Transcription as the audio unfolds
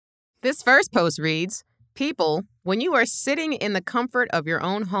This first post reads, people, when you are sitting in the comfort of your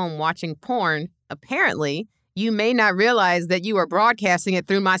own home watching porn, apparently, you may not realize that you are broadcasting it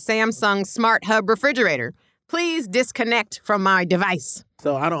through my Samsung Smart Hub refrigerator. Please disconnect from my device.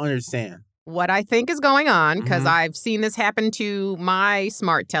 So I don't understand. What I think is going on, because I've seen this happen to my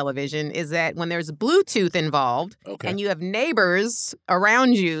smart television, is that when there's Bluetooth involved and you have neighbors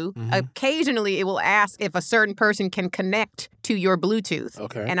around you, occasionally it will ask if a certain person can connect to your Bluetooth.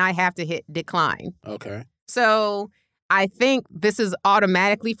 And I have to hit decline. So I think this is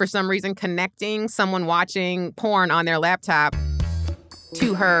automatically, for some reason, connecting someone watching porn on their laptop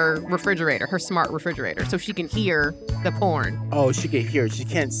to her refrigerator, her smart refrigerator, so she can hear the porn. Oh, she can hear it. She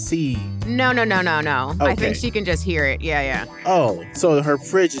can't see. No. I think she can just hear it. Yeah. Oh, so her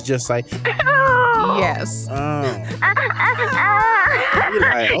fridge is just like... Yes. Oh. You're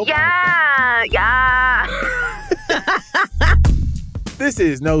like, oh yeah. This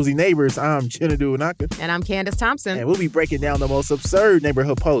is Nosy Neighbors. I'm Chinadu Anaka. And I'm Candace Thompson. And we'll be breaking down the most absurd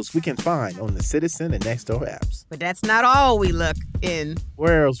neighborhood posts we can find on the Citizen and Nextdoor apps. But that's not all we look in.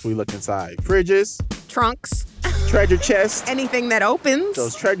 Where else we look inside? Fridges. Trunks. Treasure chests. Anything that opens.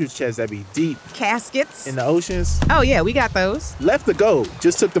 Those treasure chests that be deep. Caskets. In the oceans. Oh, yeah, we got those. Left the gold.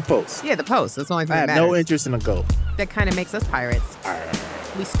 Just took the post. Yeah, the post. That's the only thing I that have matters. no interest in the gold. That kind of makes us pirates.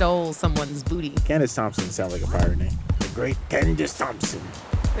 We stole someone's booty. Candace Thompson sounds like a pirate name. The great Candace Thompson.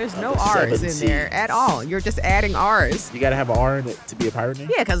 There's no R's in there at all. You're just adding R's. You gotta have an R in it to be a pirate name?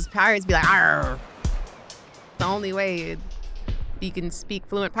 Yeah, because pirates be like, Arr. The only way you can speak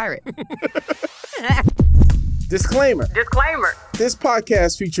fluent pirate. Disclaimer. This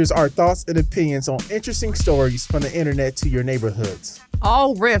podcast features our thoughts and opinions on interesting stories from the internet to your neighborhoods.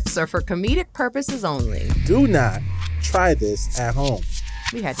 All riffs are for comedic purposes only. Do not try this at home.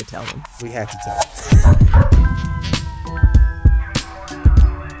 We had to tell them.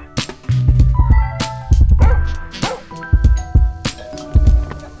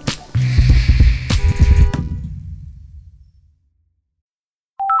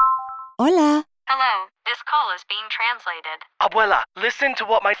 Hola. Hello, this call is being translated. Abuela, listen to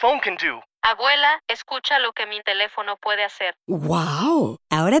what my phone can do. Abuela, escucha lo que mi teléfono puede hacer. Wow.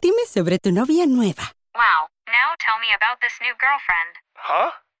 Ahora dime sobre tu novia nueva. Wow, now tell me about this new girlfriend.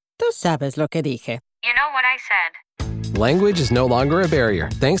 Huh? Tú sabes lo que dije. You know what I said. Language is no longer a barrier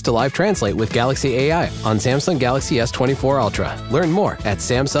thanks to Live Translate with Galaxy AI on Samsung Galaxy S24 Ultra. Learn more at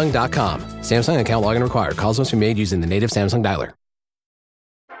Samsung.com. Samsung account login required. Calls must be made using the native Samsung dialer.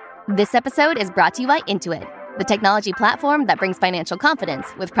 This episode is brought to you by Intuit, the technology platform that brings financial confidence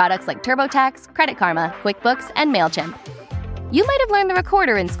with products like TurboTax, Credit Karma, QuickBooks, and MailChimp. You might have learned the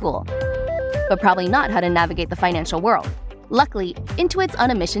recorder in school, but probably not how to navigate the financial world. Luckily, Intuit's on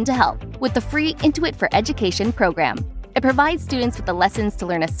a mission to help with the free Intuit for Education program. It provides students with the lessons to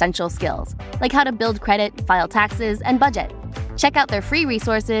learn essential skills, like how to build credit, file taxes, and budget. Check out their free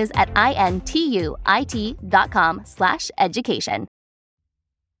resources at intuit.com/education.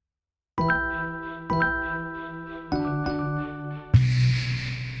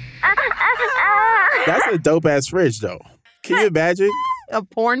 That's a dope-ass fridge, though. Can you imagine? A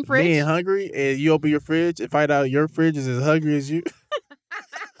porn fridge? Being hungry, and you open your fridge and find out your fridge is as hungry as you.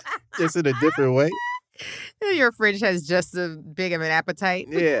 Just in a different way. Your fridge has just as big of an appetite.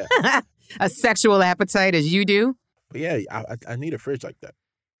 Yeah. A sexual appetite as you do. But yeah, I need a fridge like that.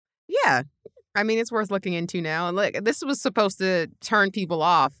 Yeah. I mean, it's worth looking into now. And look, this was supposed to turn people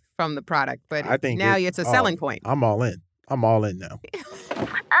off from the product, but I think now it's a selling point. I'm all in. I'm all in now.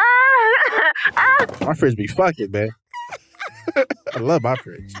 My fridge be fucking, man. I love my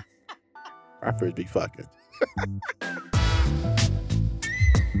fridge. My fridge be fucking.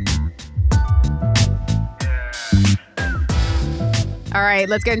 All right,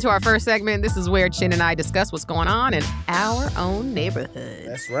 let's get into our first segment. This is where Chin and I discuss what's going on in our own neighborhood.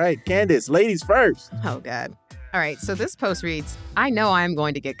 That's right. Candace, ladies first. Oh, God. All right, so this post reads, I know I'm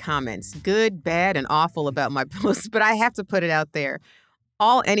going to get comments, good, bad, and awful about my post, but I have to put it out there.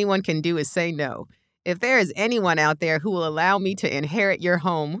 All anyone can do is say no. If there is anyone out there who will allow me to inherit your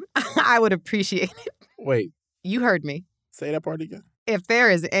home, I would appreciate it. Wait. You heard me. Say that part again. If there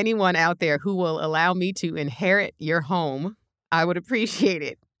is anyone out there who will allow me to inherit your home, I would appreciate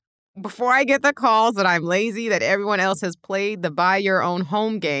it. Before I get the calls that I'm lazy, that everyone else has played the buy your own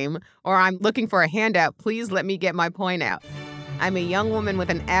home game, or I'm looking for a handout, please let me get my point out. I'm a young woman with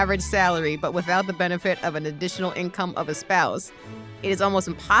an average salary, but without the benefit of an additional income of a spouse. It is almost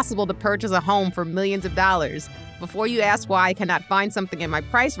impossible to purchase a home for millions of dollars. Before you ask why I cannot find something in my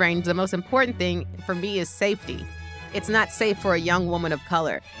price range, the most important thing for me is safety. it's not safe for a young woman of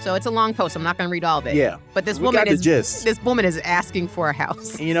color. So it's a long post. I'm not going to read all of it. Yeah. But this We woman got the is gist. this woman is asking for a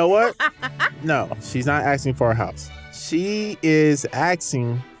house. And you know what? No, she's not asking for a house. She is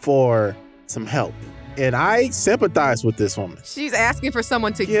asking for some help. And I sympathize with this woman. She's asking for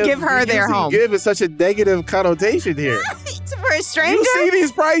someone to give her their home. Give is such a negative connotation here. For a stranger? You see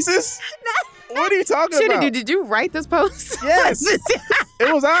these prices? What are you talking about? Did you write this post? Yes.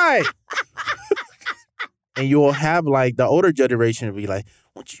 It was I. And you'll have like the older generation will be like,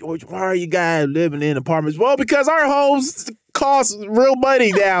 why are you guys living in apartments? Well, because our homes cost real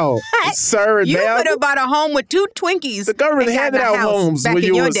money now, sir. You ma'am. could have bought a home with 2 Twinkies. The government and handed gotten a out house homes back when in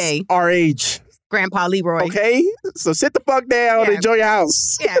you your was day, our age. Grandpa Leroy. Okay? So sit the fuck down and enjoy your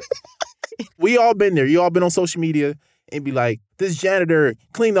house. Yeah. We all been there. You all been on social media and be like, this janitor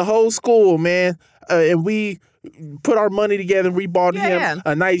cleaned the whole school, man. And we put our money together and we bought him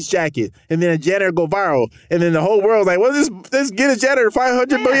a nice jacket. And then a janitor go viral. And then the whole world's like, well, let's get a janitor $500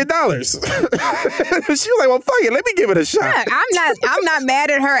 million. She was like, well, fuck it. Let me give it a shot. Yeah, I'm not mad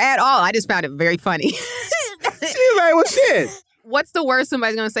at her at all. I just found it very funny. She's like, well, shit. What's the worst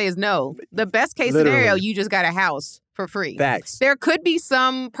somebody's going to say is no. The best case scenario, you just got a house for free. Facts. There could be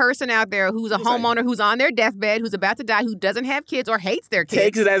some person out there who's a homeowner who's on their deathbed, who's about to die, who doesn't have kids or hates their kids.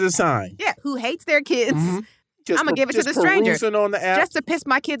 Takes it as a sign. Yeah, who hates their kids. Mm-hmm. I'm going to give it to the stranger. On the app. Just to piss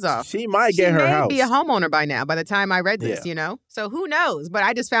my kids off. She might get her house. She may be a homeowner by now, by the time I read this, you know? So who knows? But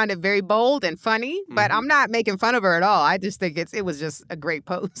I just found it very bold and funny. But I'm not making fun of her at all. I just think it was just a great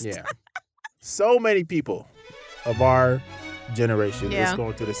post. Yeah. So many people of our generation is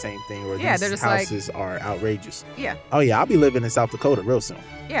going through the same thing where these houses are outrageous. Yeah. Oh, yeah. I'll be living in South Dakota real soon.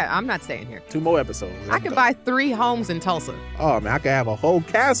 Yeah, I'm not staying here. 2 more episodes. I could buy 3 homes in Tulsa. Oh, man. I could have a whole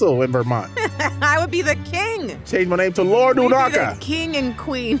castle in Vermont. I would be the king. Change my name to Lord Unaka. The king and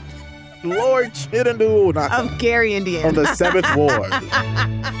queen. Lord Chidandu Unaka. Of Gary, Indiana. Of the 7th Ward.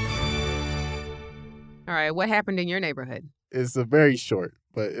 All right. What happened in your neighborhood? It's a very short,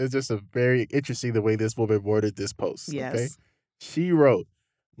 but it's just a very interesting the way this woman worded this post. Yes. Okay? She wrote,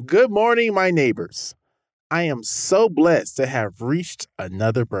 "Good morning, my neighbors. I am so blessed to have reached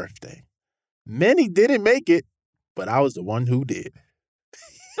another birthday. Many didn't make it, but I was the one who did."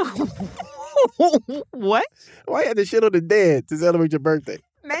 What? Why you had to shit on the dead to celebrate your birthday?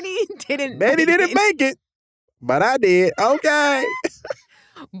 Many didn't make it, but I did. Okay.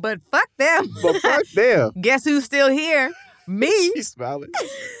 But fuck them. But fuck them. Guess who's still here? Me. She's smiling.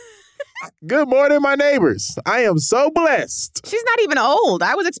 Good morning, my neighbors. I am so blessed. She's not even old.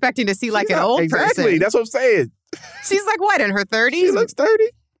 I was expecting to see like an old person. Exactly. That's what I'm saying. She's like, what, in her 30s? She looks 30.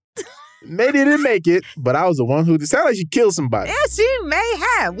 Maybe didn't make it, but I was the one who... It sounded like she killed somebody. Yeah, she may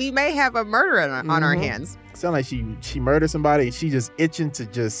have. We may have a murder on our hands. It sounded like she murdered somebody and she just itching to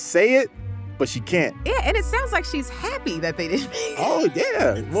just say it, but she can't. Yeah, and it sounds like she's happy that they didn't make it. Oh,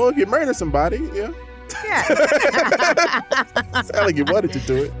 yeah. Well, if you murder somebody, yeah. Yeah. Sound like you wanted to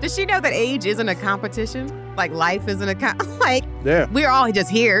do it. Does she know that age isn't a competition? Like life isn't yeah. We're all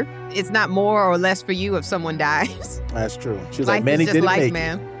just here. It's not more or less for you if someone dies. That's true. She was life like, many is just didn't life, make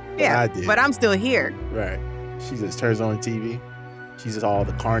man. it. Yeah, I did. But I'm still here. Right. She just turns on TV. She's just all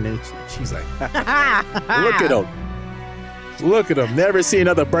the carnage. She's like, look at him. Look at him. Never see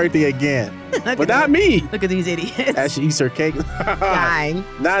another birthday again. But not me. Look at these idiots. As she eats her cake. Dying.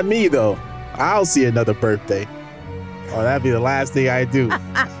 Not me, though. I'll see another birthday. Oh, that'd be the last thing I do.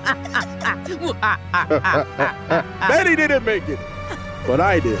 Betty didn't make it, but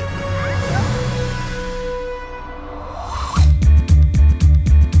I did.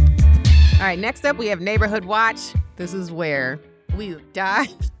 All right, next up we have Neighborhood Watch. This is where we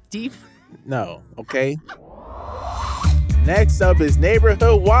dive deep. No, okay. Next up is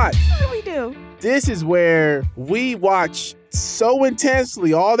Neighborhood Watch. What do we do? This is where we watch so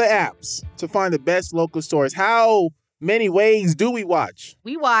intensely all the apps to find the best local stores. How many ways do we watch?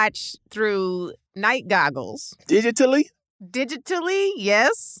 We watch through night goggles. Digitally? Digitally,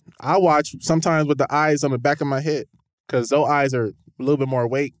 yes. I watch sometimes with the eyes on the back of my head because those eyes are a little bit more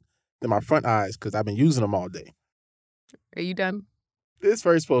awake than my front eyes because I've been using them all day. Are you done? This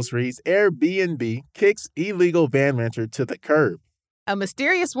first post reads, Airbnb kicks illegal van renter to the curb. A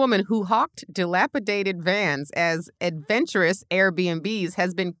mysterious woman who hawked dilapidated vans as adventurous Airbnbs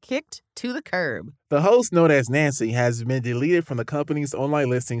has been kicked to the curb. The host, known as Nancy, has been deleted from the company's online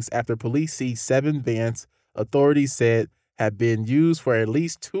listings after police seized 7 vans authorities said have been used for at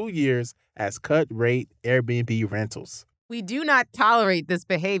least 2 years as cut-rate Airbnb rentals. We do not tolerate this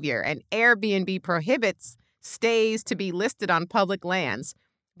behavior, and Airbnb prohibits stays to be listed on public lands.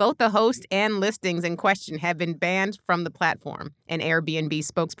 Both the host and listings in question have been banned from the platform, an Airbnb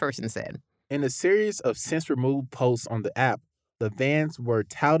spokesperson said. In a series of since-removed posts on the app, the vans were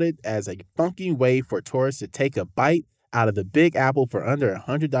touted as a funky way for tourists to take a bite out of the Big Apple for under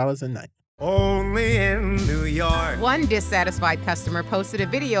 $100 a night. Only in New York. One dissatisfied customer posted a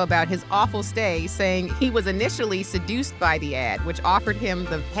video about his awful stay, saying he was initially seduced by the ad, which offered him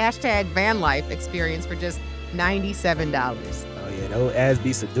the hashtag van life experience for just $97. Oh, yeah, those ads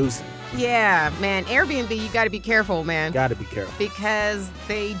be seducing. Yeah, man. Airbnb, you got to be careful, man. Got to be careful. Because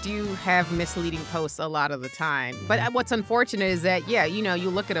they do have misleading posts a lot of the time. But what's unfortunate is that, you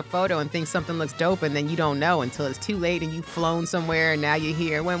look at a photo and think something looks dope, and then you don't know until it's too late and you've flown somewhere and now you're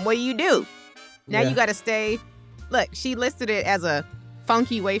here. What do you do? Now you got to stay. Look, she listed it as a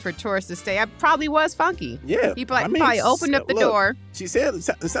funky way for tourists to stay. I probably was funky. Yeah. He probably opened up the door. She said it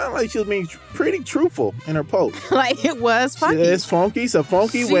sounded like she was being pretty truthful in her post. Like it was funky. It's funky. It's a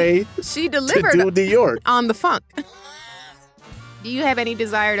funky way she delivered to do New York. On the funk. Do you have any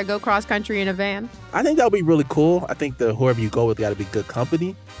desire to go cross country in a van? I think that would be really cool. I think whoever you go with got to be good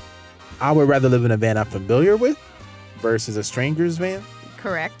company. I would rather live in a van I'm familiar with versus a stranger's van.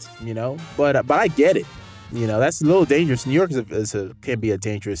 Correct. But I get it. That's a little dangerous. New York can be a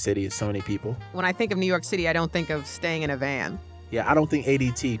dangerous city of so many people. When I think of New York City, I don't think of staying in a van. Yeah, I don't think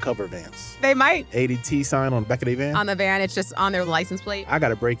ADT cover vans. They might. ADT sign on the back of their van? On the van, it's just on their license plate. I got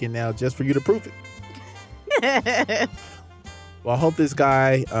to break in now just for you to prove it. Well, I hope this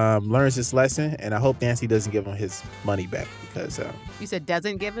guy learns his lesson, and I hope Nancy doesn't give him his money back because... You said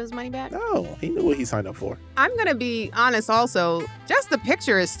doesn't give his money back? No, he knew what he signed up for. I'm going to be honest also. Just the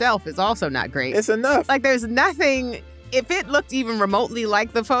picture itself is also not great. It's enough. Like, there's nothing... If it looked even remotely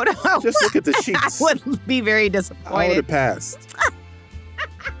like the photo... Just look at the sheets. I would be very disappointed. I would have passed.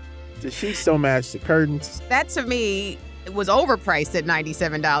 The sheets don't match the curtains. That, to me... It was overpriced at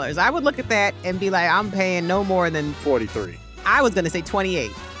 $97. I would look at that and be like, I'm paying no more than... $43. I was going to say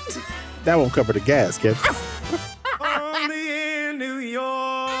 28. That won't cover the gas, kid. Only in New York.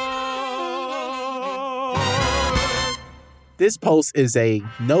 This post is a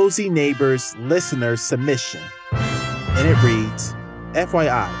Nosy Neighbors listener submission. And it reads,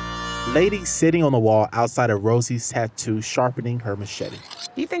 FYI, lady sitting on the wall outside of Rosie's tattoo sharpening her machete.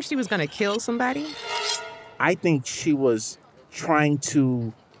 Do you think she was going to kill somebody? I think she was trying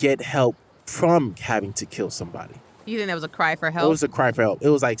to get help from having to kill somebody. You think that was a cry for help? It was a cry for help. It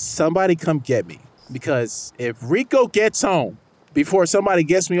was like, somebody come get me. Because if Rico gets home before somebody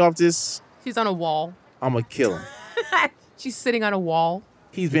gets me off this... She's on a wall. I'm going to kill him. She's sitting on a wall.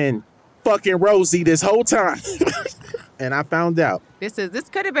 He's been fucking Rosie this whole time. And I found out. This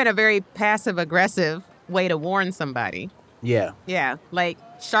could have been a very passive-aggressive way to warn somebody. Yeah. Yeah. Like,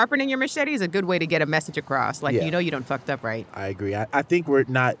 sharpening your machete is a good way to get a message across. Like, you done fucked up, right? I agree. I think we're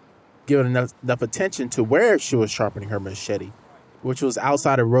not giving enough attention to where she was sharpening her machete, which was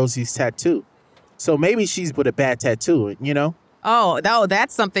outside of Rosie's tattoo. So maybe she's with a bad tattoo, Oh,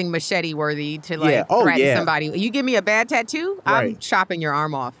 that's something machete-worthy to, threaten somebody. You give me a bad tattoo, right. I'm chopping your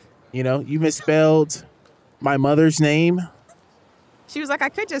arm off. You misspelled my mother's name. She was like, I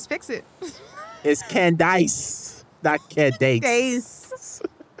could just fix it. It's Candice, not Candace.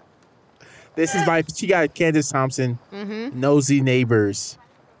 She got Candace Thompson, Nosy Neighbors,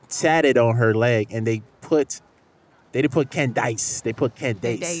 tatted on her leg, and they didn't put Candice, they put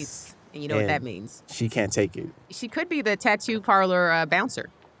Candace. And you know what that means. She can't take it. She could be the tattoo parlor bouncer.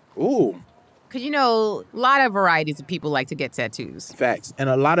 Ooh. Because, a lot of varieties of people like to get tattoos. Facts. And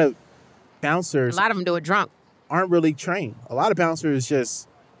a lot of bouncers... A lot of them do it drunk. ...aren't really trained. A lot of bouncers just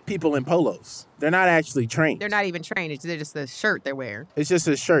people in polos. They're not actually trained. They're not even trained. They're just the shirt they're wearing. It's just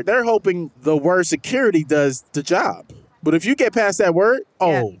a shirt. They're hoping the word security does the job. But if you get past that word,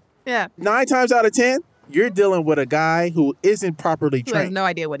 9 times out of 10... You're dealing with a guy who isn't properly trained. Who has no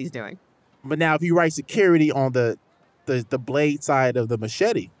idea what he's doing. But now if you write security on the blade side of the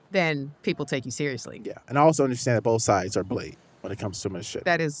machete... Then people take you seriously. Yeah. And I also understand that both sides are blade when it comes to machete.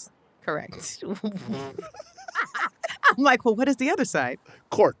 That is correct. I'm like, well, what is the other side?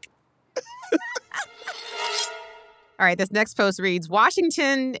 Cork. All right, this next post reads,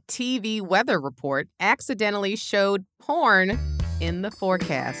 Washington TV weather report accidentally showed porn in the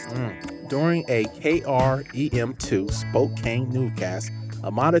forecast. During a KREM2 Spokane newscast, a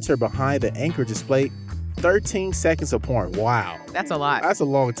monitor behind the anchor displayed 13 seconds of porn. Wow. That's a lot. That's a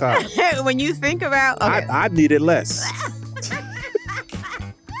long time. When you think about... Okay. I needed less.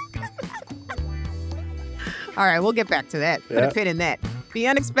 All right, we'll get back to that. Put a pin in that. The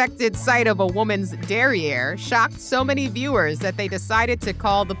unexpected sight of a woman's derriere shocked so many viewers that they decided to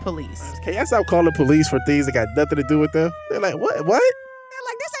call the police. Can y'all stop calling the police for things that got nothing to do with them? They're like, what? They're like,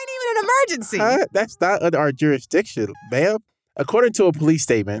 this ain't even an emergency. That's not under our jurisdiction, ma'am. According to a police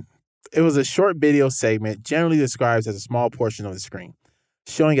statement, It was a short video segment, generally described as a small portion of the screen,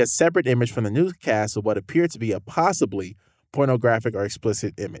 showing a separate image from the newscast of what appeared to be a possibly pornographic or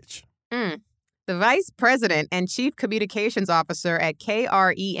explicit image. The vice president and chief communications officer at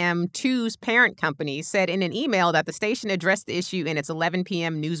KREM2's parent company said in an email that the station addressed the issue in its 11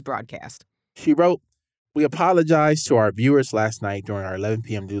 p.m. news broadcast. She wrote, "We apologize to our viewers last night during our 11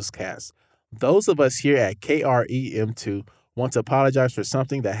 p.m. newscast. Those of us here at KREM2 want to apologize for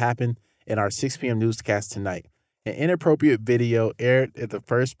something that happened in our 6 p.m. newscast tonight. An inappropriate video aired at the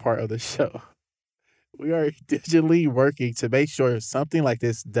first part of the show. We are diligently working to make sure something like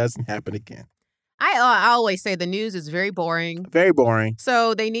this doesn't happen again." I always say the news is very boring. Very boring.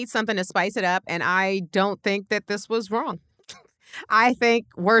 So they need something to spice it up, and I don't think that this was wrong. I think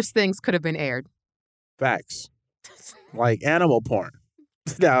worse things could have been aired. Facts. Like animal porn.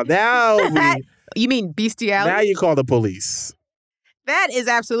 Now You mean bestiality? Now you call the police. That is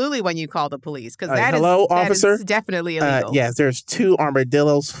absolutely when you call the police, because hello, officer? That is definitely illegal. Yes, there's two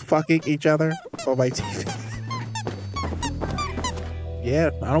armadillos fucking each other on my TV.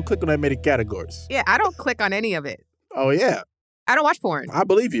 Yeah, I don't click on that many categories. Yeah, I don't click on any of it. Oh, yeah. I don't watch porn. I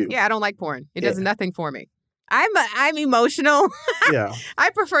believe you. Yeah, I don't like porn. It does nothing for me. I'm emotional. Yeah.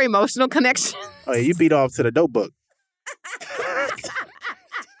 I prefer emotional connections. Oh, yeah, you beat off to the notebook.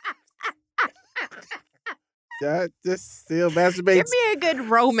 Yeah, just still masturbating. Give me a good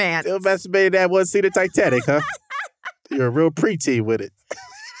romance. Still masturbating that one scene of Titanic, huh? You're a real preteen with it.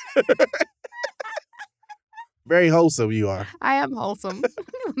 Very wholesome you are. I am wholesome.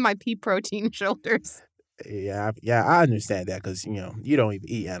 My pea protein shoulders. Yeah, I understand that because, you don't even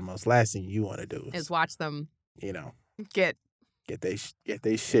eat animals. Last thing you want to do is watch them, get they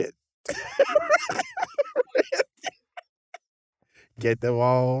shit. Get them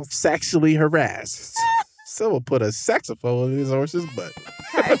all sexually harassed. Someone put a saxophone in his horse's butt.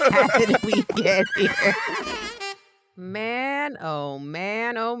 How did we get here? Man, oh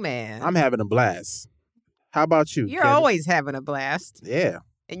man, oh man. I'm having a blast. How about you? You're always having a blast. Yeah.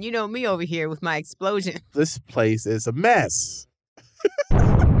 And you know me over here with my explosion. This place is a mess.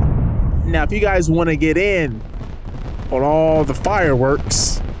 Now, if you guys want to get in on all the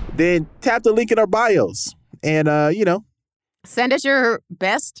fireworks, then tap the link in our bios. And, send us your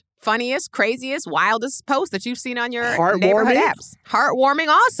best, funniest, craziest, wildest post that you've seen on your heartwarming neighborhood apps. Heartwarming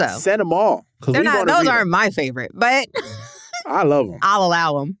also. Send them all. Those aren't my favorite, but I love them. I'll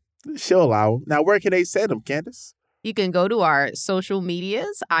allow them. She'll allow them. Now, where can they send them, Candace? You can go to our social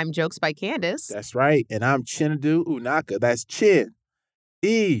medias. I'm Jokes by Candace. That's right. And I'm Chinadu Unaka. That's Chin.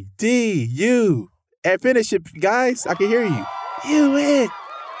 E-D-U. And finish it, guys. I can hear you. U-N-A-K.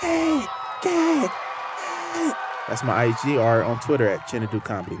 That's my IG or on Twitter at Chinadu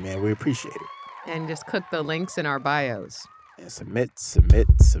Comedy, man. We appreciate it. And just click the links in our bios. And submit.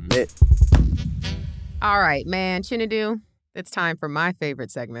 All right, man. Chinadu, it's time for my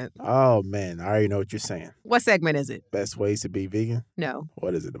favorite segment. Oh, man. I already know what you're saying. What segment is it? Best ways to be vegan? No.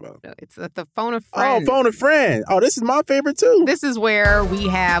 What is it about? No, it's the Phone a Friend. Oh, Phone a Friend. Oh, this is my favorite, too. This is where we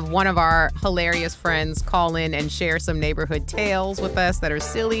have one of our hilarious friends call in and share some neighborhood tales with us that are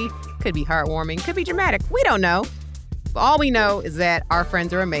silly, could be heartwarming, could be dramatic. We don't know. All we know is that our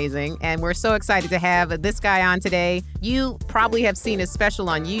friends are amazing, and we're so excited to have this guy on today. You probably have seen his special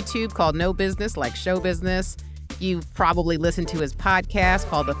on YouTube called No Business Like Show Business. You've probably listened to his podcast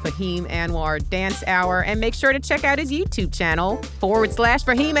called the Fahim Anwar Dance Hour, and make sure to check out his YouTube channel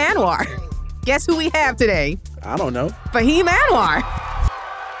 /Fahim Anwar. Guess who we have today? I don't know. Fahim Anwar.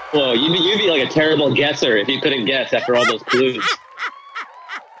 Whoa, you'd be like a terrible guesser if you couldn't guess after all those clues.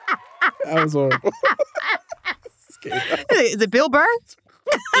 That was horrible. Is it Bill Burr?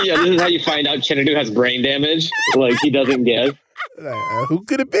 Yeah, this is how you find out Chinadu has brain damage. Like, he doesn't guess. Who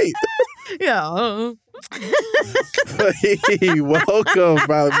could it be? Yeah. Hey, welcome,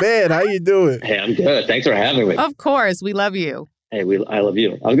 brother. Man, how you doing? Hey, I'm good. Thanks for having me. Of course. We love you. Hey, I love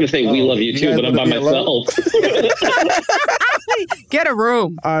you. I was going to say we love you too, but I'm by myself. Get a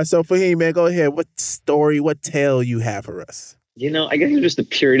room. So Fahim, man, go ahead. What tale you have for us? I guess it was just a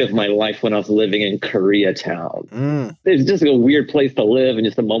period of my life when I was living in Koreatown. It's just a weird place to live, and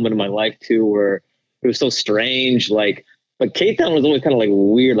just a moment in my life too where it was so strange. But K-Town was always kind of like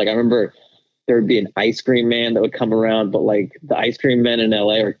weird. Like I remember there would be an ice cream man that would come around, but like the ice cream men in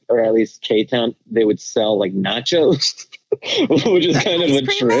LA or at least K-Town, they would sell like nachos, which is kind of a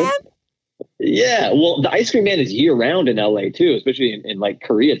trip. Man? Yeah, well, the ice cream man is year round in LA too, especially in like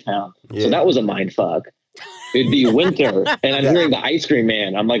Koreatown. Yeah. So that was a mind fuck. It'd be winter, and I'm hearing the ice cream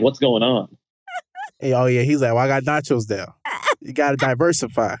man. I'm like, what's going on? Hey, oh, yeah. He's like, well, I got nachos there. You got to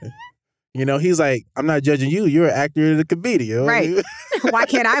diversify. He's like, I'm not judging you. You're an actor in a comedian. Right. Why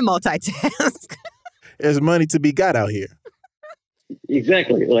can't I multitask? There's money to be got out here.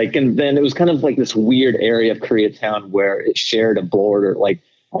 Exactly. Like, and then it was kind of like this weird area of Koreatown where it shared a border. Like,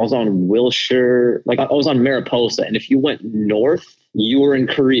 I was on Wilshire, like I was on Mariposa. And if you went north, you were in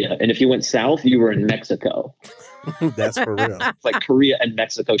Korea. And if you went south, you were in Mexico. That's for real. It's like Korea and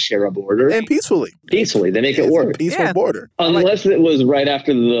Mexico share a border. And peacefully. Peacefully. They make it work. Peaceful border. Unless it was right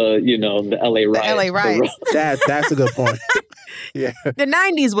after the LA riots. The LA riots. That's a good point. Yeah. The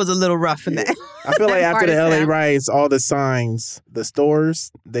 90s was a little rough in that. I feel like after the LA riots, all the signs, the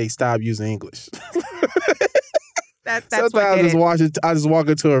stores, they stopped using English. That's Sometimes I just walk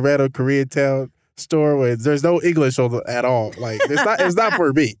into a random Koreatown store where there's no English at all. Like it's not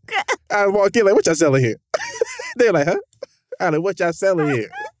for me. I walk in like, what y'all selling here? They're like, huh? I'm like, what y'all selling here?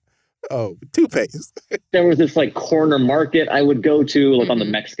 Oh, toothpaste. There was this like corner market I would go to, like on the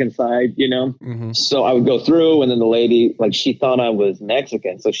Mexican side, you know? Mm-hmm. So I would go through, and then the lady, like, she thought I was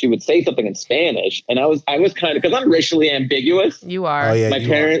Mexican. So she would say something in Spanish. And I was kind of, because I'm racially ambiguous. You are. Oh, yeah,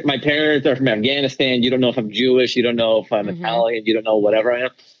 my parents are from Afghanistan. You don't know if I'm Jewish. You don't know if I'm Italian. You don't know whatever I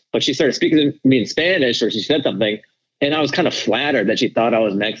am. But she started speaking to me in Spanish, or she said something. And I was kind of flattered that she thought I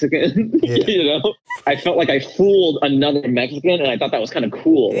was Mexican. Yeah. You know, I felt like I fooled another Mexican, and I thought that was kind of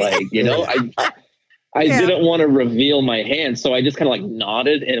cool. Like, you know, I didn't want to reveal my hand, so I just kind of like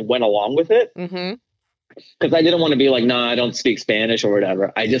nodded and went along with it. Mm-hmm. Because I didn't want to be like, nah, I don't speak Spanish or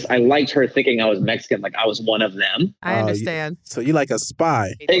whatever. I liked her thinking I was Mexican, like I was one of them. I understand. So you like a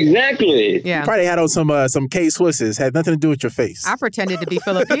spy. Exactly. Yeah. You probably had on some K-Swisses. Had nothing to do with your face. I pretended to be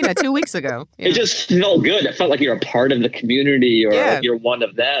Filipina 2 weeks ago. Yeah. It just felt good. It felt like you're a part of the community, or like you're one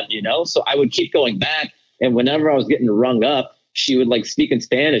of them, you know? So I would keep going back. And whenever I was getting rung up, she would like speak in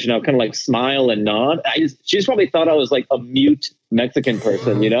Spanish, and I would kind of like smile and nod. She just probably thought I was like a mute Mexican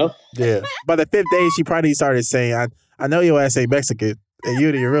person, you know? Yeah. By the 5th day, she probably started saying, I know your ass ain't Mexican, and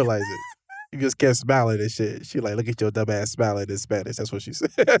you didn't realize it. You just kept smiling and shit. She like, look at your dumb ass smiling in Spanish. That's what she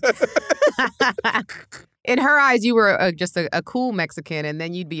said. In her eyes, you were just a cool Mexican, and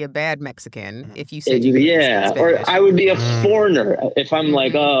then you'd be a bad Mexican if you said you could speak Spanish. Or I would be a foreigner if I'm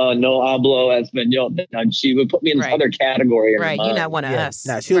like, oh, no hablo español. And she would put me in this other category. Right, you're not one of us.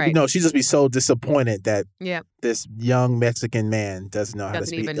 Nah, she'd just be so disappointed that this young Mexican man doesn't know how to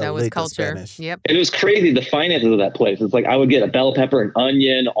speak even know his culture. Spanish. Yep. It was crazy, the finances of that place. It's like I would get a bell pepper, an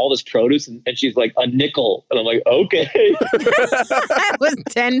onion, all this produce, and she's like, a nickel. And I'm like, okay. That was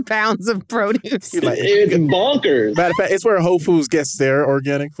 10 pounds of produce. Like, it's bonkers. Matter of fact, it's where Whole Foods gets their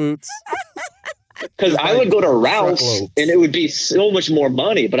organic foods. Because I would go to Ralph's and it would be so much more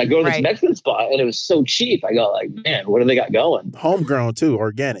money, but I go to this Mexican spot and it was so cheap. I go like, man, what do they got going? Homegrown too,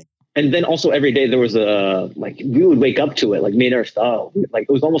 organic. And then also every day there was we would wake up to it, like me and her style. Like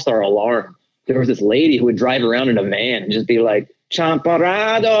it was almost our alarm. There was this lady who would drive around in a van and just be like,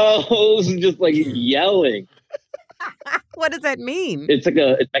 champarados, just like yelling. What does that mean? It's like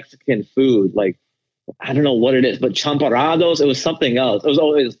a Mexican food. Like, I don't know what it is, but champarados, it was something else. It was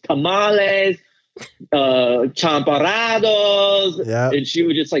always tamales, champarados. Yeah. And she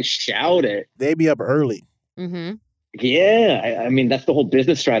would just like shout it. They'd be up early. Mm-hmm. Yeah. I mean, that's the whole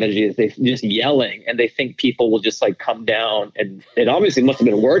business strategy, is they just yelling, and they think people will just like come down, and it obviously must have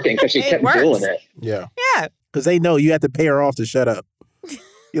been working because she kept doing it. Yeah. Yeah. Because they know you have to pay her off to shut up.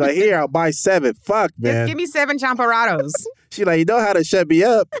 You're like, here, I'll buy 7. Fuck, man. Just give me 7 champarados. She like, you know how to shut me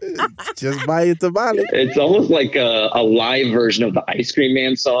up. Just buy a tamale. It's almost like a live version of the Ice Cream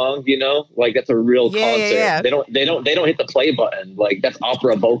Man song, you know? Like that's a real concert. Yeah. They don't hit the play button. Like that's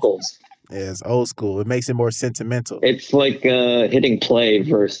opera vocals. Yeah, it's old school. It makes it more sentimental. It's like hitting play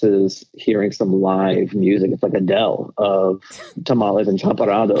versus hearing some live music. It's like Adele of tamales and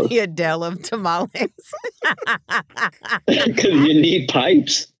champarados. The Adele of tamales. Because you need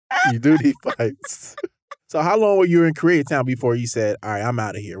pipes. You do need pipes. So how long were you in Koreatown before you said, all right, I'm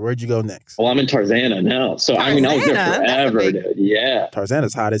out of here? Where'd you go next? Well, I'm in Tarzana now. So, I mean, I was there forever, dude. Yeah.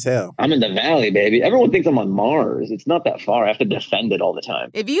 Tarzana's hot as hell. I'm in the valley, baby. Everyone thinks I'm on Mars. It's not that far. I have to defend it all the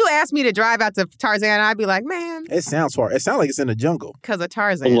time. If you asked me to drive out to Tarzana, I'd be like, man. It sounds far. It sounds like it's in the jungle. Because of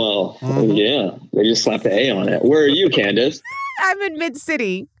Tarzan. Well, yeah. They just slapped the A on it. Where are you, Candace? I'm in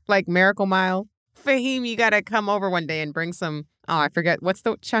Mid-City, like Miracle Mile. Fahim, you got to come over one day and bring some... Oh, I forget. What's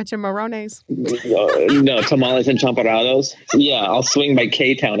the chanchamarones? No, tamales and champarados. Yeah, I'll swing by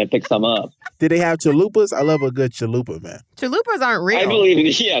K-Town and pick some up. Did they have chalupas? I love a good chalupa, man. Chalupas aren't real. I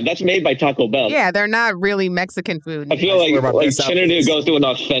believe, that's made by Taco Bell. Yeah, they're not really Mexican food. I feel like Chinadu goes to an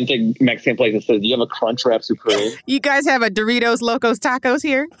authentic Mexican place and says, do you have a Crunchwrap Supreme? You guys have a Doritos Locos Tacos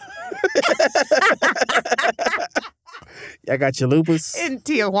here? I got chalupas. In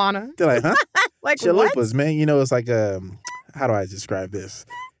Tijuana. They're like, huh? Like chalupas, what? man. You know, it's like how do I describe this?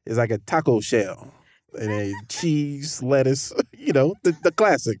 It's like a taco shell and a cheese, lettuce, the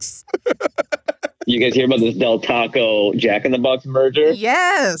classics. You guys hear about this Del Taco Jack in the Box merger?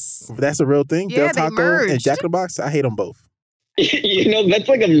 Yes. That's a real thing? Yeah, Del Taco and Jack in the Box? I hate them both. That's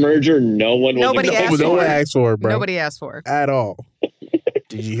like a merger Nobody asked for, bro. Nobody asked for. At all.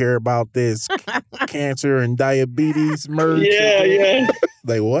 Did you hear about this cancer and diabetes merge? Yeah.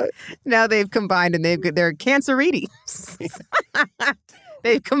 Like what? Now they've combined and they're canceritis.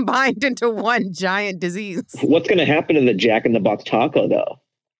 They've combined into one giant disease. What's going to happen to the Jack in the Box taco, though?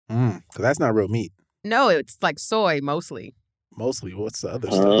 Because that's not real meat. No, it's like soy mostly. Mostly? What's the other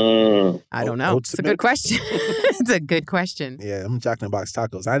stuff? I don't know. It's a good question. It's a good question. Yeah, I'm Jack in the Box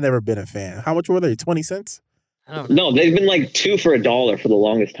tacos. I've never been a fan. How much were they? 20 cents? I don't know. No, they've been like $2 for $1 for the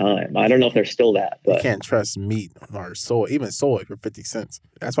longest time. I don't know if they're still that. But you can't trust meat or soy, even soy for 50 cents.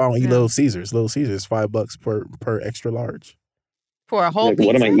 That's why I don't eat Little Caesars. Little Caesars, $5 per extra large. For a whole pizza?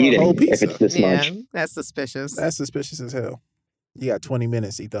 What am I eating if it's this much? That's suspicious. That's suspicious as hell. You got 20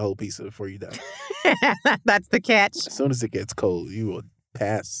 minutes to eat the whole pizza before you die. That's the catch. As soon as it gets cold, you will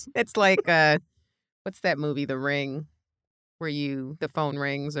pass. It's like, what's that movie, The Ring, where the phone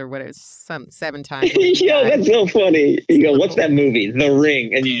rings or whatever, 7 times. Yo, that's so funny. You go, what's that movie? The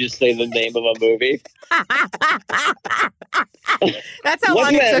Ring. And you just say the name of a movie. That's how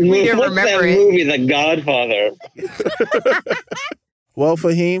long it took me to remember it. What's that movie, The Godfather? Well,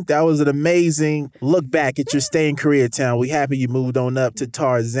 Fahim, that was an amazing look back at your stay in Koreatown. We happy you moved on up to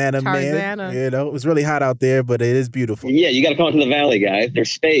Tarzana, man. It was really hot out there, but it is beautiful. Yeah, you got to come out to the valley, guys.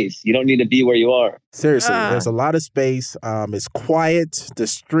 There's space. You don't need to be where you are. Seriously, there's a lot of space. It's quiet. The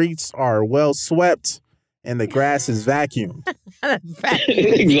streets are well swept, and the grass is vacuumed.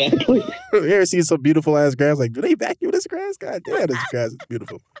 Exactly. You ever see some beautiful ass grass? Like, do they vacuum this grass? God damn, this grass is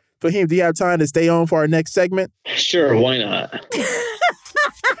beautiful. Fahim, do you have time to stay on for our next segment? Sure, why not?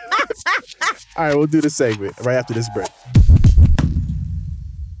 All right, we'll do the segment right after this break.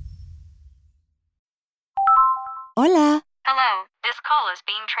 Hola. Hello, this call is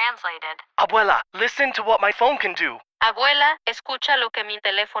being translated. Abuela, listen to what my phone can do. Abuela, escucha lo que mi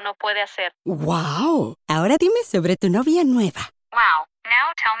teléfono puede hacer. Wow. Ahora dime sobre tu novia nueva. Wow,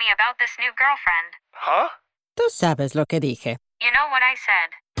 now tell me about this new girlfriend. Huh? Tú sabes lo que dije. You know what I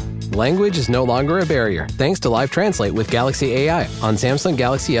said. Language is no longer a barrier thanks to Live Translate with Galaxy AI on Samsung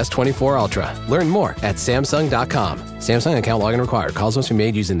Galaxy S24 Ultra. Learn more at Samsung.com. Samsung account login required. Calls must be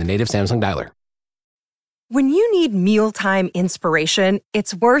made using the native Samsung dialer. When you need mealtime inspiration,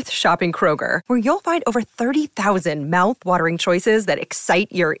 it's worth shopping Kroger, where you'll find over 30,000 mouth-watering choices that excite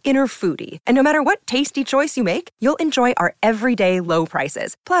your inner foodie. And no matter what tasty choice you make, you'll enjoy our everyday low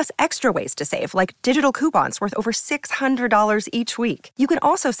prices, plus extra ways to save, like digital coupons worth over $600 each week. You can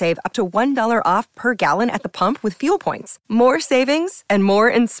also save up to $1 off per gallon at the pump with fuel points. More savings and more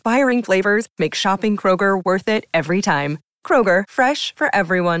inspiring flavors make shopping Kroger worth it every time. Kroger, fresh for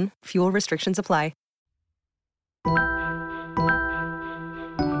everyone. Fuel restrictions apply.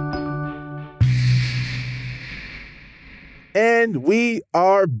 And we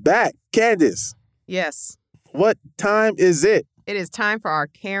are back. Candace. Yes. What time is it? It is time for our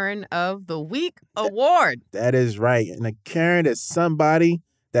Karen of the Week award. That is right. And a Karen is somebody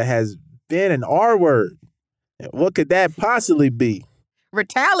that has been an R word. What could that possibly be?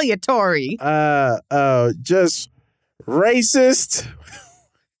 Retaliatory. Just racist.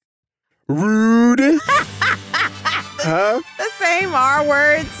 Rude. Huh? The same R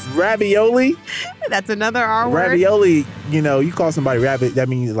words. Ravioli. That's another R word. Ravioli, you call somebody rabbit, that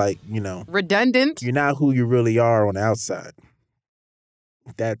means redundant. You're not who you really are on the outside.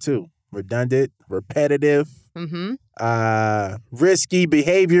 That too. Redundant, repetitive, risky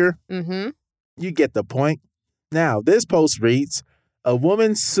behavior. You get the point. Now, this post reads, a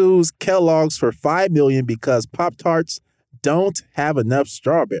woman sues Kellogg's for $5 million because Pop-Tarts don't have enough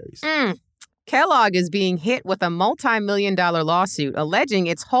strawberries. Kellogg is being hit with a multi-million-dollar lawsuit alleging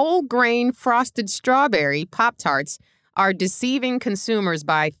its whole grain frosted strawberry Pop-Tarts are deceiving consumers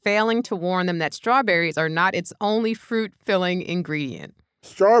by failing to warn them that strawberries are not its only fruit-filling ingredient.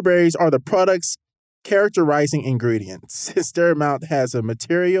 Strawberries are the product's characterizing ingredient. Since their amount has a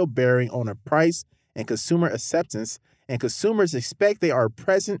material bearing on a price and consumer acceptance, and consumers expect they are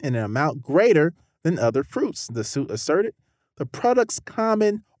present in an amount greater than other fruits, the suit asserted. The product's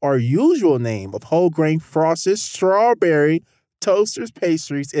common or usual name of whole grain frosted strawberry toasters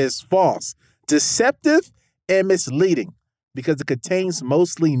pastries is false, deceptive, and misleading because it contains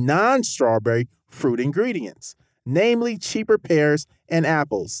mostly non-strawberry fruit ingredients, namely cheaper pears and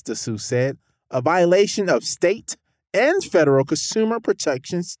apples, the suit said, a violation of state and federal consumer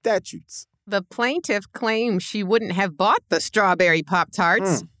protection statutes. The plaintiff claims she wouldn't have bought the strawberry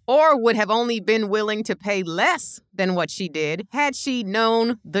Pop-Tarts or would have only been willing to pay less than what she did had she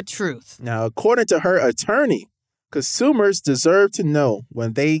known the truth. Now, according to her attorney, consumers deserve to know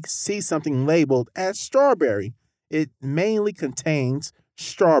when they see something labeled as strawberry. It mainly contains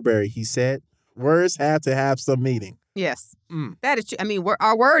strawberry, he said. Words have to have some meaning. Yes. That is true. I mean,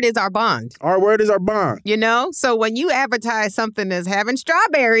 our word is our bond. Our word is our bond. You know? So when you advertise something as having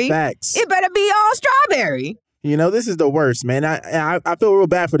strawberry, facts, it better be all strawberry. You know, this is the worst, man. I feel real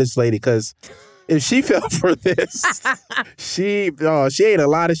bad for this lady because if she fell for this, she ate a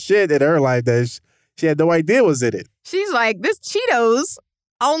lot of shit in her life that she had no idea was in it. She's like, this Cheetos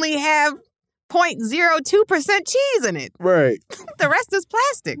only have 0.02% cheese in it. Right. The rest is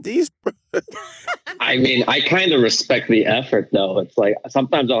plastic. I mean, I kind of respect the effort, though. It's like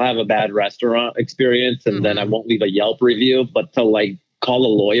sometimes I'll have a bad restaurant experience and then I won't leave a Yelp review, but to like call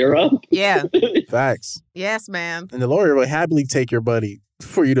a lawyer up. Yeah. Facts. Yes, ma'am. And the lawyer will happily take your money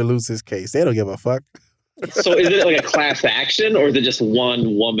for you to lose his case. They don't give a fuck. So is it like a class action or is it just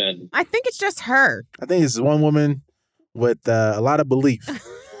one woman? I think it's just her. I think it's one woman with a lot of belief.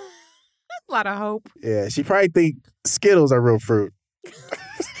 A lot of hope. Yeah, she probably think Skittles are real fruit.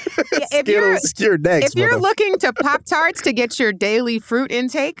 If you're looking to Pop-Tarts to get your daily fruit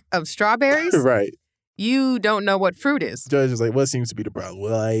intake of strawberries, right, you don't know what fruit is. Judge is like, what seems to be the problem?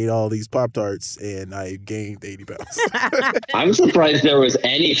 Well, I ate all these Pop-Tarts and I gained 80 pounds. I'm surprised there was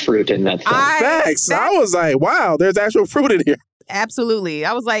any fruit in that thing. Facts. I was like, wow, there's actual fruit in here. Absolutely.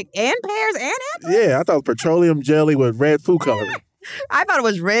 I was like, and pears and apples? Yeah, I thought it was petroleum jelly with red food coloring. I thought it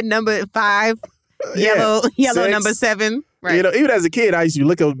was red number 5, yellow 6. Number 7. Right. You know, even as a kid, I used to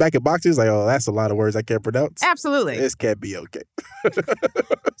look back at boxes like, oh, that's a lot of words I can't pronounce. Absolutely. This can't be okay.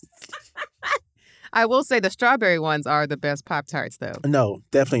 I will say the strawberry ones are the best Pop-Tarts, though. No,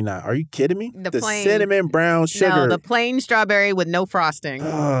 definitely not. Are you kidding me? The plain, cinnamon brown sugar. No, the plain strawberry with no frosting.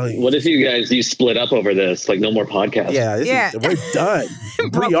 What if you split up over this? Like, no more podcasts. Yeah, we're done.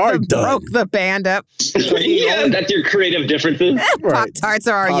 We are done. Broke the band up. Yeah, that's your creative differences. Pop-Tarts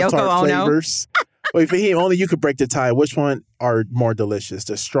are our Yoko Ono. Flavors. Wait, Fahim, only you could break the tie. Which one are more delicious?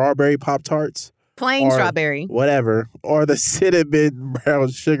 The strawberry Pop-Tarts? Plain strawberry. Whatever. Or the cinnamon brown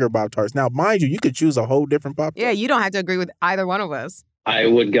sugar Pop-Tarts. Now, mind you, you could choose a whole different Pop-Tart. Yeah, you don't have to agree with either one of us. I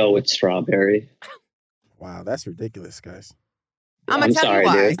would go with strawberry. Wow, that's ridiculous, guys. I'm going to tell you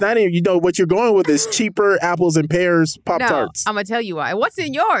why. Dude. It's not even, what you're going with is cheaper apples and pears Pop-Tarts. No, I'm going to tell you why. What's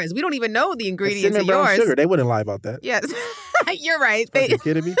in yours? We don't even know the ingredients in yours. Sugar. They wouldn't lie about that. Yes. You're right. Are you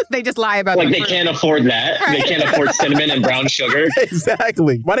kidding me? They just lie about like they can't afford that. Right. They can't afford cinnamon and brown sugar.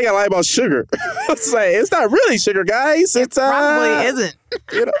 Exactly. Why they gotta lie about sugar? It's like, it's not really sugar, guys. It probably isn't.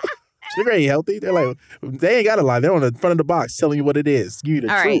 Sugar ain't healthy. They're like, they ain't gotta lie. They're on the front of the box telling you what it is. Give you the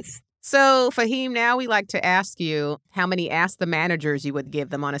truth. Right. So, Fahim, now we like to ask you how many Ask the Managers you would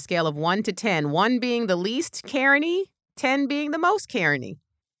give them on a scale of 1 to 10. 1 being the least Karen-y, 10 being the most Karen-y.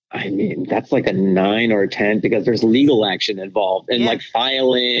 I mean, that's like a 9 or a 10 because there's legal action involved and like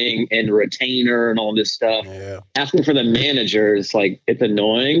filing and retainer and all this stuff. Yeah. Asking for the managers, like it's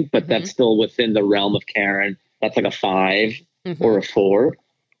annoying, but that's still within the realm of Karen. That's like a 5 or a 4.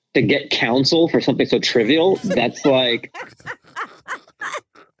 To get counsel for something so trivial, that's like...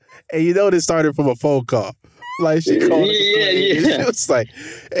 And this started from a phone call. Like she called It was like,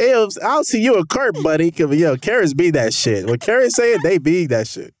 hey, I'll see you in court, buddy. Because, Karens be that shit. When Karen say it, they be that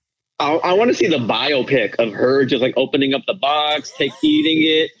shit. I want to see the biopic of her just like opening up the box, eating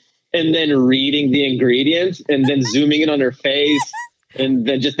it, and then reading the ingredients, and then zooming in on her face, and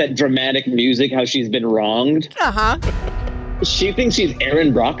then just that dramatic music, how she's been wronged. She thinks she's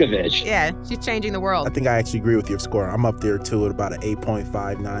Erin Brockovich. Yeah, she's changing the world. I think I actually agree with your score. I'm up there too at about an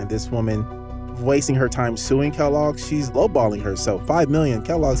 8.59. This woman wasting her time suing Kellogg's, she's lowballing herself. $5 million,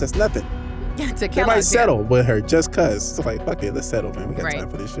 Kellogg's, that's nothing. Everybody settle with her just because. It's like, fuck it, let's settle, man. We got time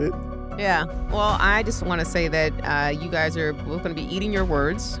for this shit. Yeah. Well, I just want to say that you guys are both going to be eating your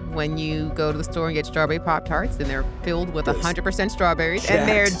words when you go to the store and get strawberry Pop-Tarts, and they're filled with 100% strawberries, and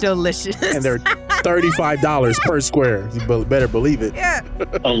they're delicious. And they're $35 per square. You better believe it. Yeah.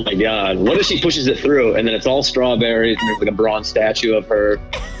 Oh, my God. What if she pushes it through, and then it's all strawberries, and there's like a bronze statue of her?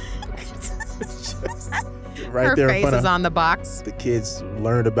 Her there face is on the box. The kids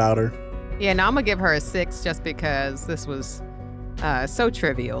learned about her. Yeah, now I'm going to give her a 6 just because this was so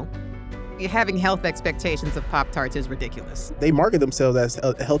trivial. Having health expectations of Pop-Tarts is ridiculous. They market themselves as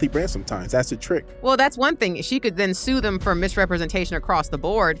a healthy brand sometimes. That's the trick. Well, that's one thing. She could then sue them for misrepresentation across the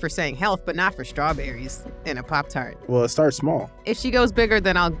board for saying health, but not for strawberries in a Pop-Tart. Well, it starts small. If she goes bigger,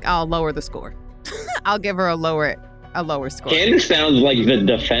 then I'll lower the score. I'll give her a lower a lower score. Candace sounds like the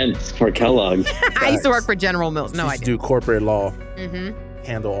defense for Kellogg's. I used to work for General Mills. No, I didn't. Do corporate law. Mm-hmm.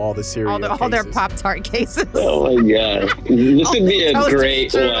 Handle all the cereal all their Pop-Tart cases. Oh my God. This would be a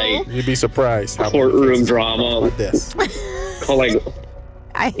great, like... You'd be surprised how courtroom drama. Like this. Called, like,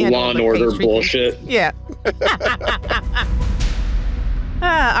 Law and Order bullshit. Yeah.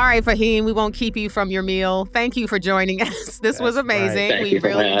 All right, Fahim, we won't keep you from your meal. Thank you for joining us. This was amazing. Right. We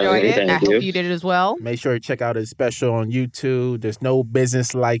really enjoyed it. I hope you did as well. Make sure to check out his special on YouTube. There's no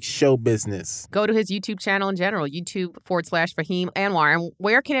business like show business. Go to his YouTube channel in general, YouTube.com/Fahim Anwar. And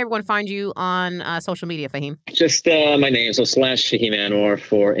where can everyone find you on social media, Fahim? Just my name, so /Fahim Anwar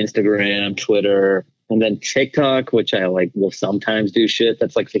for Instagram, Twitter, and then TikTok, which I will sometimes do shit.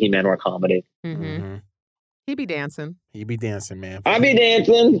 That's like Fahim Anwar comedy. Mm-hmm. He be dancing. He be dancing, man. I be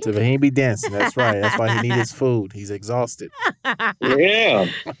dancing. He be dancing. That's right. That's why he needs his food. He's exhausted. Yeah.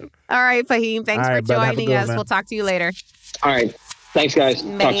 All right, Fahim. Thanks for joining us. We'll talk to you later. All right. Thanks, guys.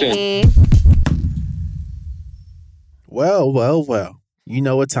 Bye. Talk soon. Well. You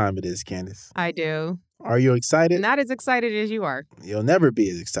know what time it is, Candace. I do. Are you excited? Not as excited as you are. You'll never be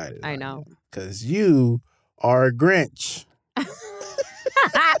as excited. I know. Because you are a Grinch.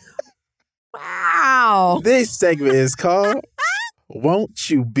 Wow. This segment is called Won't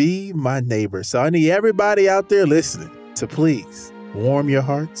You Be My Neighbor? So I need everybody out there listening to please warm your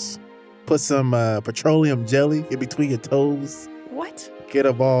hearts. Put some petroleum jelly in between your toes. What? Get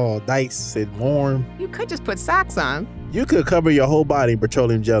them all nice and warm. You could just put socks on. You could cover your whole body in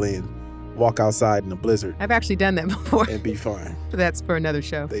petroleum jelly and walk outside in a blizzard. I've actually done that before. And be fine. But that's for another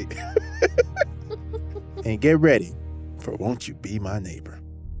show. And get ready for Won't You Be My Neighbor?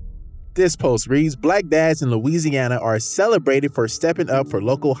 This post reads, Black dads in Louisiana are celebrated for stepping up for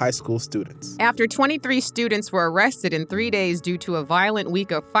local high school students. After 23 students were arrested in 3 days due to a violent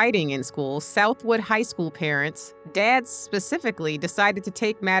week of fighting in school, Southwood High School parents, dads specifically, decided to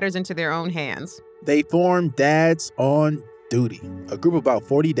take matters into their own hands. They formed Dads on Duty, a group of about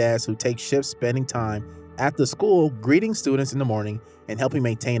 40 dads who take shifts spending time at the school greeting students in the morning and helping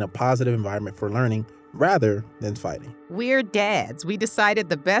maintain a positive environment for learning rather than fighting. We're dads. We decided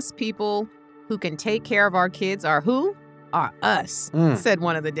the best people who can take care of our kids are who? Are us, said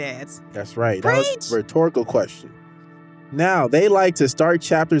one of the dads. That's right. Preach. That was a rhetorical question. Now, they like to start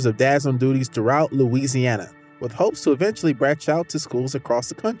chapters of Dads on Duties throughout Louisiana with hopes to eventually branch out to schools across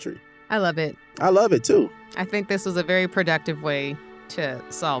the country. I love it. I love it too. I think this was a very productive way to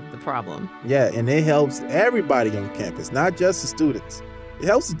solve the problem. Yeah, and it helps everybody on campus, not just the students. It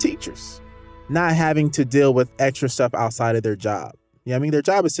helps the teachers not having to deal with extra stuff outside of their job. You know what I mean? Their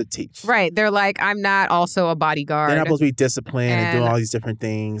job is to teach. Right. They're like, I'm not also a bodyguard. They're not supposed to be disciplined and doing all these different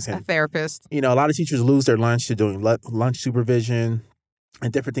things. And a therapist. You know, a lot of teachers lose their lunch to doing lunch supervision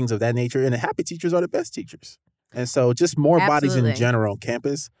and different things of that nature. And the happy teachers are the best teachers. And so just more bodies in general on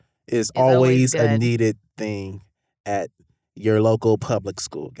campus is always a needed thing at your local public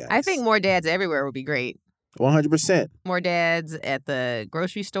school, guys. I think more dads everywhere would be great. 100%. More dads at the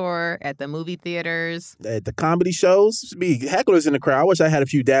grocery store, at the movie theaters. At the comedy shows. Be hecklers in the crowd. I wish I had a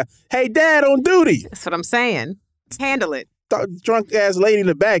few dads. Hey, dad on duty. That's what I'm saying. Handle it. Drunk ass lady in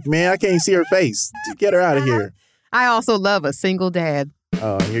the back, man. I can't see her face. Get her out of here. I also love a single dad.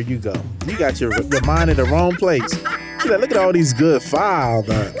 Oh, here you go. You got your mind in the wrong place. Look at all these good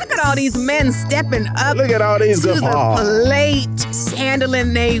fathers. Look at all these men stepping up. Look at all these good fathers. Plate,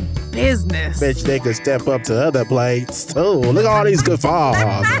 handling their business. Bet they could step up to other plates too. Look at all these good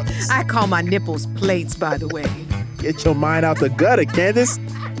fathers. I call my nipples plates, by the way. Get your mind out the gutter, Candace.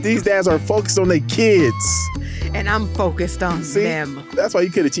 These dads are focused on their kids. And I'm focused on them. That's why you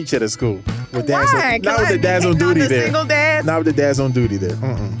couldn't teach at a school. With dads Why? Not with the dads on duty there. Single dad? Not with the dads on duty there.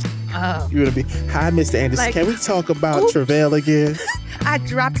 Oh. You would be, hi, Mr. Anderson. Can we talk about travail again? I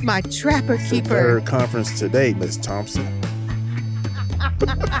dropped my trapper keeper. Third conference today, Miss Thompson.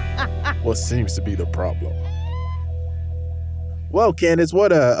 What seems to be the problem? Well, Candace,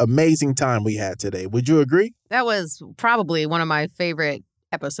 what an amazing time we had today. Would you agree? That was probably one of my favorite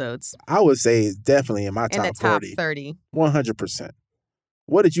episodes. I would say definitely in my top 40. In the top 30. 100%.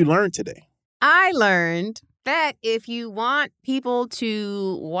 What did you learn today? I learned that if you want people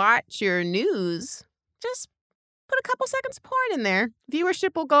to watch your news, just put a couple seconds of porn in there.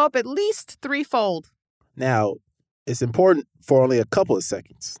 Viewership will go up at least threefold. Now, it's important for only a couple of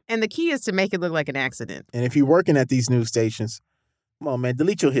seconds. And the key is to make it look like an accident. And if you're working at these news stations, come on, man,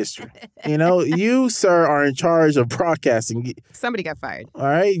 delete your history. You know, you, sir, are in charge of broadcasting. Somebody got fired. All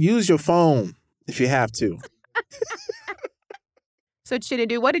right? Use your phone if you have to. So,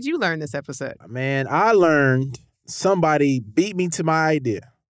 Chinadu, what did you learn this episode? Man, I learned somebody beat me to my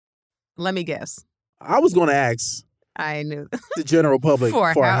idea. Let me guess. I was going to ask, I knew. The general public for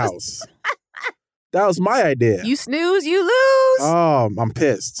a house. That was my idea. You snooze, you lose. Oh, I'm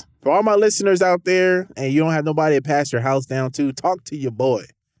pissed. For all my listeners out there and you don't have nobody to pass your house down to, talk to your boy.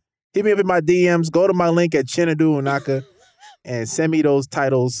 Hit me up in my DMs. Go to my link at Chinadu Unaka and send me those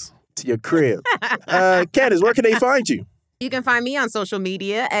titles to your crib. Candace, where can they find you? You can find me on social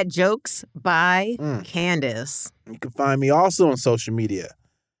media at Jokes by Candace. You can find me also on social media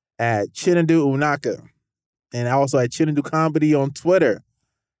at Chinadu Unaka and also at Chinadu Comedy on Twitter.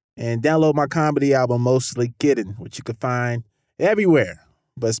 And download my comedy album, Mostly Kidding, which you can find everywhere,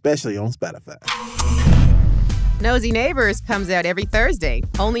 but especially on Spotify. Nosy Neighbors comes out every Thursday,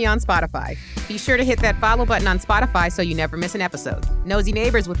 only on Spotify. Be sure to hit that follow button on Spotify so you never miss an episode. Nosy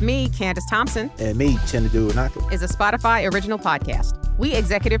Neighbors with me, Candace Thompson. And me, Chinadu Unaka. Is a Spotify original podcast. We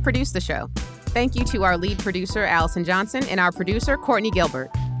executive produce the show. Thank you to our lead producer, Allison Johnson, and our producer, Courtney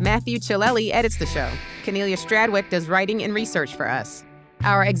Gilbert. Matthew Chilelli edits the show. Cornelia Stradwick does writing and research for us.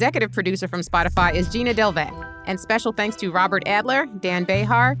 Our executive producer from Spotify is Gina Delvac. And special thanks to Robert Adler, Dan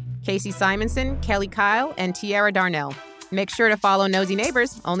Behar, Casey Simonson, Kelly Kyle, and Tiara Darnell. Make sure to follow Nosy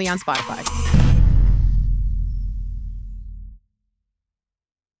Neighbors only on Spotify.